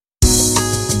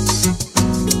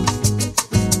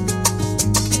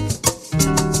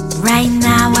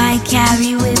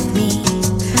carry with me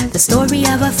the story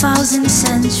of 1,000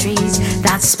 centuries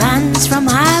that spans from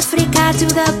Africa to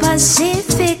the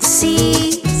Pacific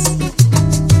Seas.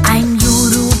 I'm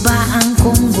Yoruba and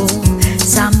Congo,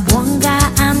 Sambonga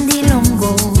and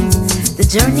Ilongo. The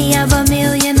journey of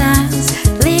 1,000,000 eyes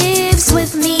lives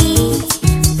with me.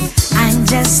 I'm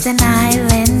just an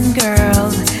island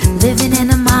girl living in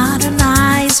a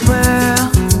modernized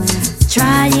world,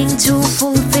 trying to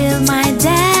fulfill my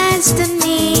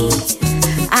destiny.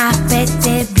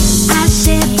 Apetebi,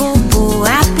 Ashebobo,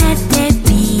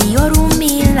 Apetebi,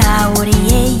 Orumila,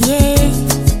 Oreye,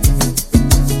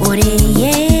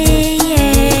 Oreye,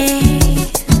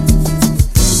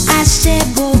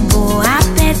 Ashebobo,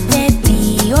 Apetebi,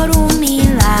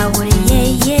 Orumila,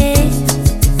 Oreye,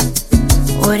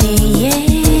 Oreye,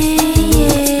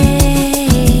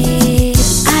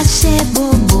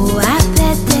 Ashebobo,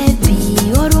 Apetebi,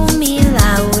 Orumila,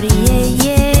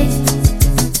 Oreye,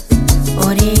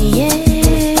 Oreye.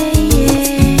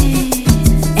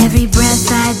 Every breath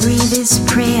I breathe is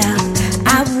prayer.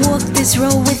 I've walked this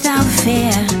road without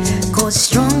fear, 'cause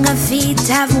stronger feet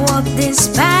have walked this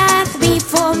path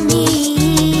before me.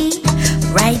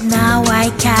 Right now I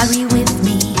carry with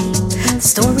me the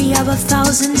story of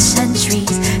 1,000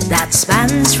 centuries that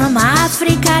spans from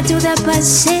Africa to the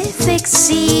Pacific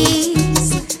Seas.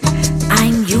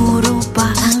 I'm Yoruba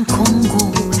and Congo,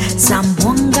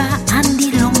 Sambonga and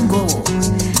Ilongo.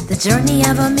 The journey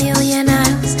of 1,000,000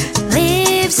 eyes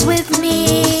lives with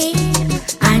me.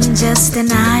 I'm just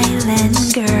an island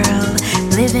girl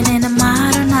living in a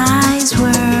modernized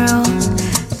world,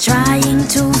 trying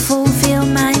to fulfill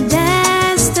my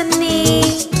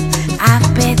destiny.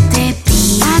 Apetebi,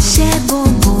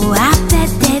 Ashebobo,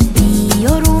 Apetebi,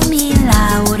 Orumila,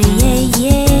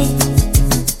 Oreye,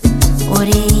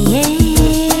 Oreye,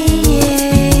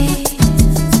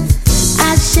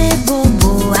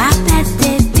 Ashebobo,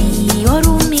 Apetebi,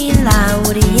 Orumila,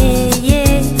 Oreye,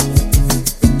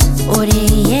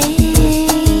 Oreye,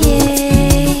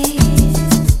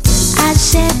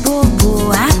 Ashebobo,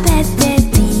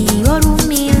 Apetebi,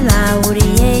 Orumila,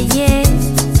 Oreye,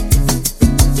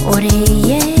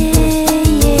 Oreye.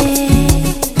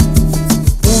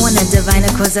 Born a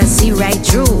diviner 'cause I see right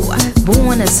through.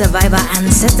 Born a survivor,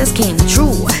 ancestors came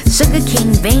true. Sugar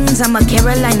cane veins, I'm a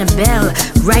Carolina belle.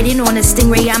 Riding on a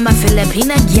stingray, I'm a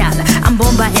Filipina gal. I'm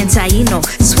born by Taino,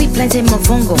 sweet plantain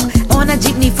mofongo. On a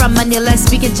jeepney from Manila,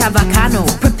 speaking Chavacano.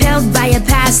 Propelled by a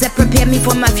past that prepared me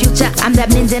for my future. I'm that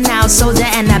Mindanao soldier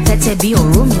and I Apetebi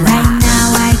Orumila. Right now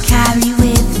I carry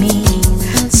with me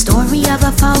the story of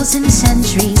 1,000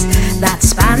 centuries that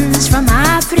spans from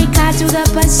Africa to the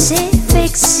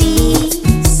Pacific Seas.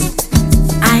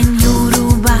 I'm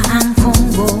Yoruba and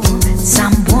Congo,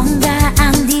 Sambonga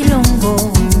and Ilongo.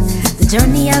 The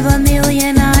journey of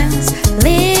 1,000,000 eyes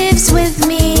lives with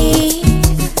me.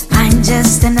 I'm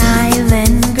just an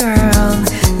island girl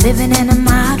living in a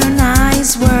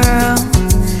modernized world,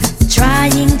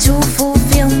 trying to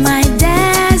fulfill my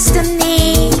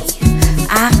destiny.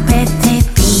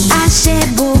 Apetebi,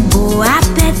 Ashebobo,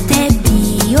 Apetebi,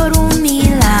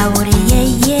 Orumila,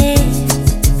 Oreye,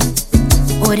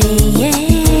 Oreye.